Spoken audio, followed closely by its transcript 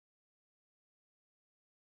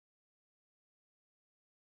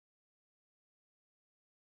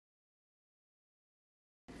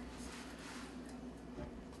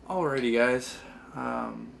Alrighty, guys.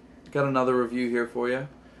 Got another review here for you.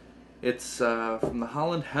 It's from the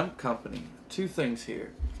Holland Hemp Company. Two things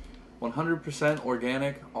here: 100%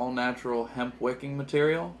 organic, all-natural hemp wicking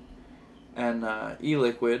material, and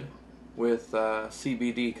e-liquid with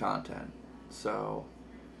CBD content. So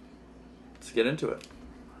let's get into it.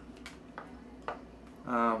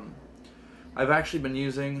 I've actually been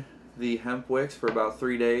using the hemp wicks for about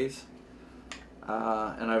 3 days.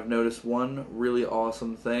 And I've noticed one really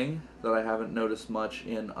awesome thing that I haven't noticed much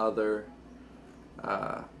in other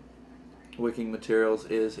wicking materials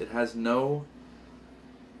is it has no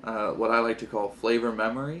what I like to call flavor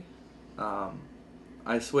memory.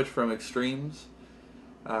 I switched from extremes,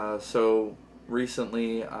 so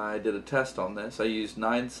recently I did a test on this. I used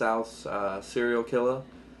 9 South's Serial Killer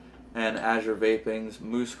and Azure Vaping's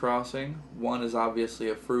Moose Crossing. One is obviously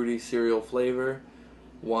a fruity cereal flavor.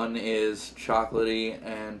 One is chocolatey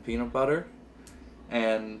and peanut butter,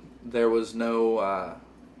 and there was no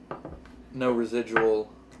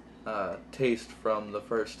residual taste from the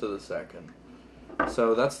first to the second.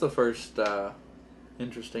 So that's the first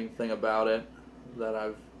interesting thing about it that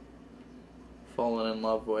I've fallen in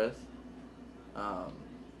love with.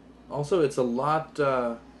 Also, it's a lot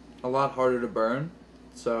harder to burn.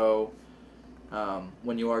 So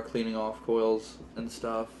when you are cleaning off coils and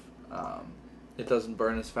stuff. It doesn't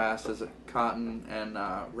burn as fast as cotton and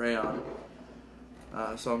rayon,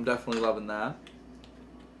 so I'm definitely loving that.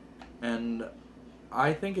 And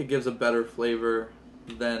I think it gives a better flavor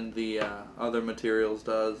than the other materials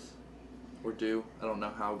does or do. I don't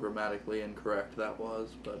know how grammatically incorrect that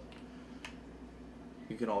was, but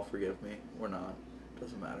you can all forgive me or not.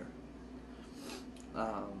 Doesn't matter.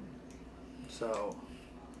 So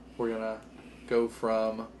we're gonna go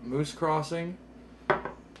from Moose Crossing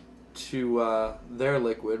to their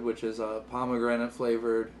liquid, which is a pomegranate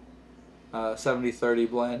flavored 70-30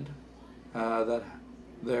 blend. That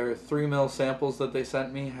their 3 ml samples that they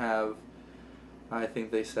sent me have, I think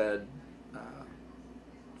they said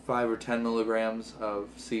 5 or 10 milligrams of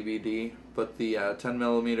CBD, but the 10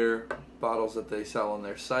 millimeter bottles that they sell on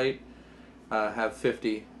their site have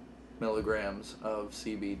 50 milligrams of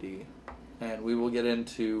CBD, and we will get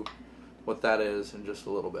into what that is in just a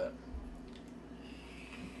little bit.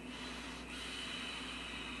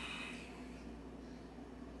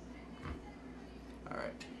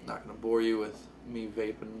 Alright, not going to bore you with me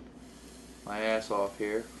vaping my ass off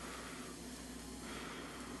here.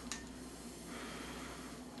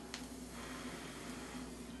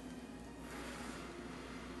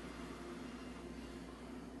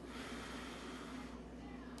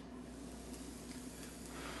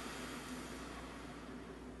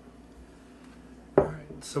 Alright,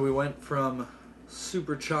 so we went from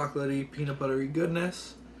super chocolatey, peanut buttery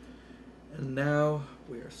goodness, and now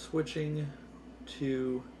we are switching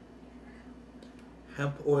to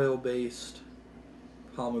hemp oil based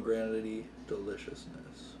pomegranate-y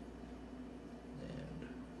deliciousness. And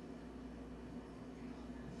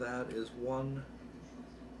that is one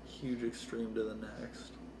huge extreme to the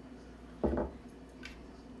next.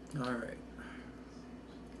 Alright.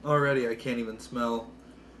 Already I can't even smell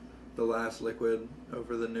the last liquid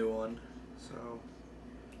over the new one, so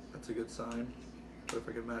that's a good sign. But if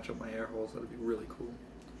I could match up my air holes, that'd be really cool.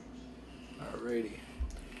 Alrighty.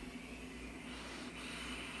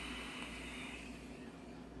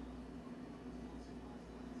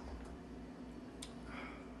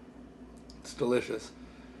 It's delicious.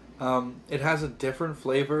 It has a different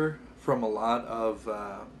flavor from a lot of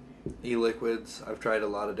e-liquids. I've tried a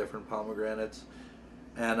lot of different pomegranates,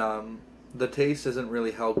 and the taste isn't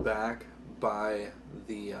really held back by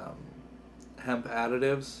the hemp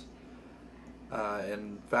additives.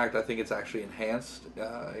 In fact, I think it's actually enhanced.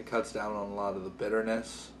 It cuts down on a lot of the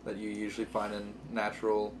bitterness that you usually find in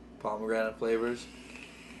natural pomegranate flavors.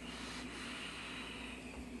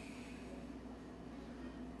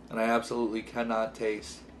 And I absolutely cannot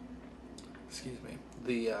taste,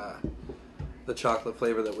 the chocolate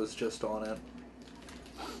flavor that was just on it.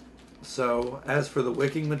 So, as for the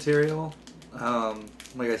wicking material,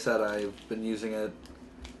 like I said, I've been using it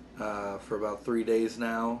for about 3 days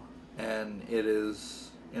now, and it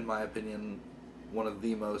is, in my opinion, one of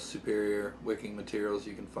the most superior wicking materials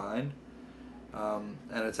you can find. And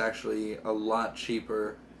it's actually a lot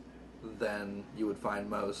cheaper than you would find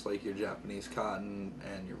most, like your Japanese cotton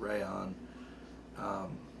and your rayon.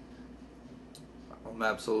 I'm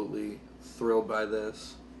absolutely thrilled by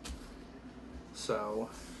this. So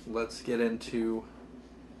let's get into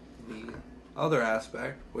the other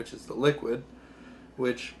aspect, which is the liquid,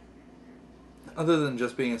 which, other than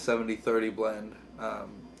just being a 70-30 blend,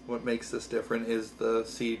 what makes this different is the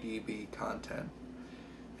CBD content.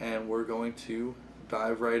 and we're going to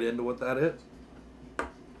dive right into what that is.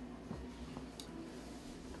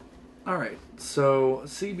 Alright, so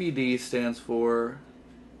CBD stands for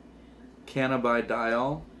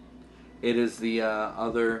cannabidiol. It is the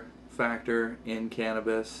other factor in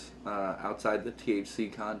cannabis outside the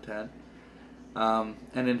THC content. And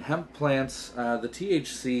in hemp plants, the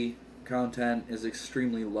THC content is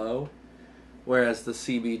extremely low, whereas the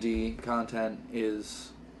CBD content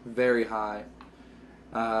is very high.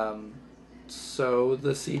 So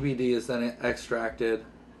the CBD is then extracted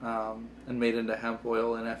and made into hemp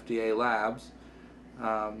oil in FDA labs.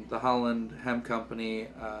 The Holland Hemp Company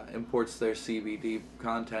imports their CBD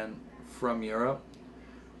content from Europe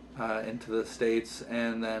into the States,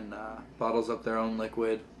 and then bottles up their own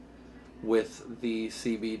liquid with the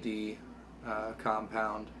CBD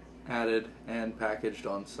compound added and packaged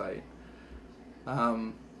on site.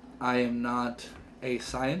 I am not a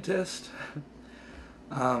scientist.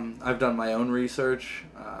 I've done my own research,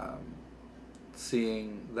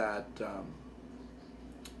 seeing that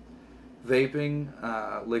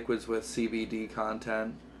vaping liquids with CBD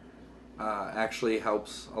content actually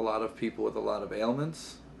helps a lot of people with a lot of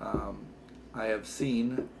ailments. I have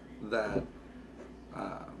seen that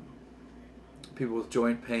people with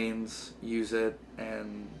joint pains use it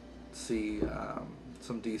and see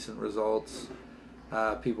some decent results.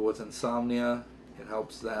 People with insomnia, it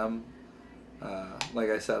helps them. Like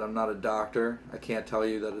I said, I'm not a doctor. I can't tell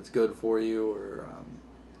you that it's good for you or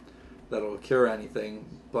that it'll cure anything,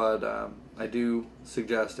 but I do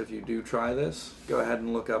suggest if you do try this, go ahead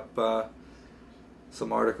and look up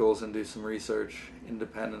some articles and do some research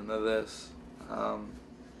independent of this.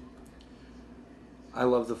 I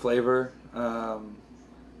love the flavor.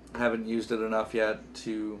 Haven't used it enough yet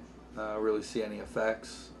to really see any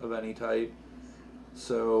effects of any type.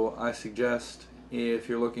 So I suggest, if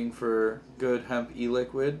you're looking for good hemp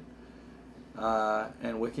e-liquid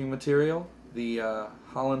and wicking material, the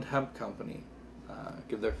Holland Hemp Company.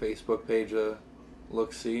 Give their Facebook page a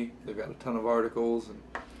look-see. They've got a ton of articles and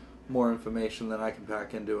more information than I can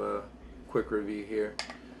pack into a quick review here.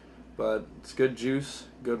 But it's good juice,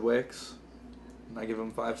 good wicks, and I give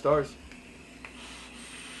them 5 stars.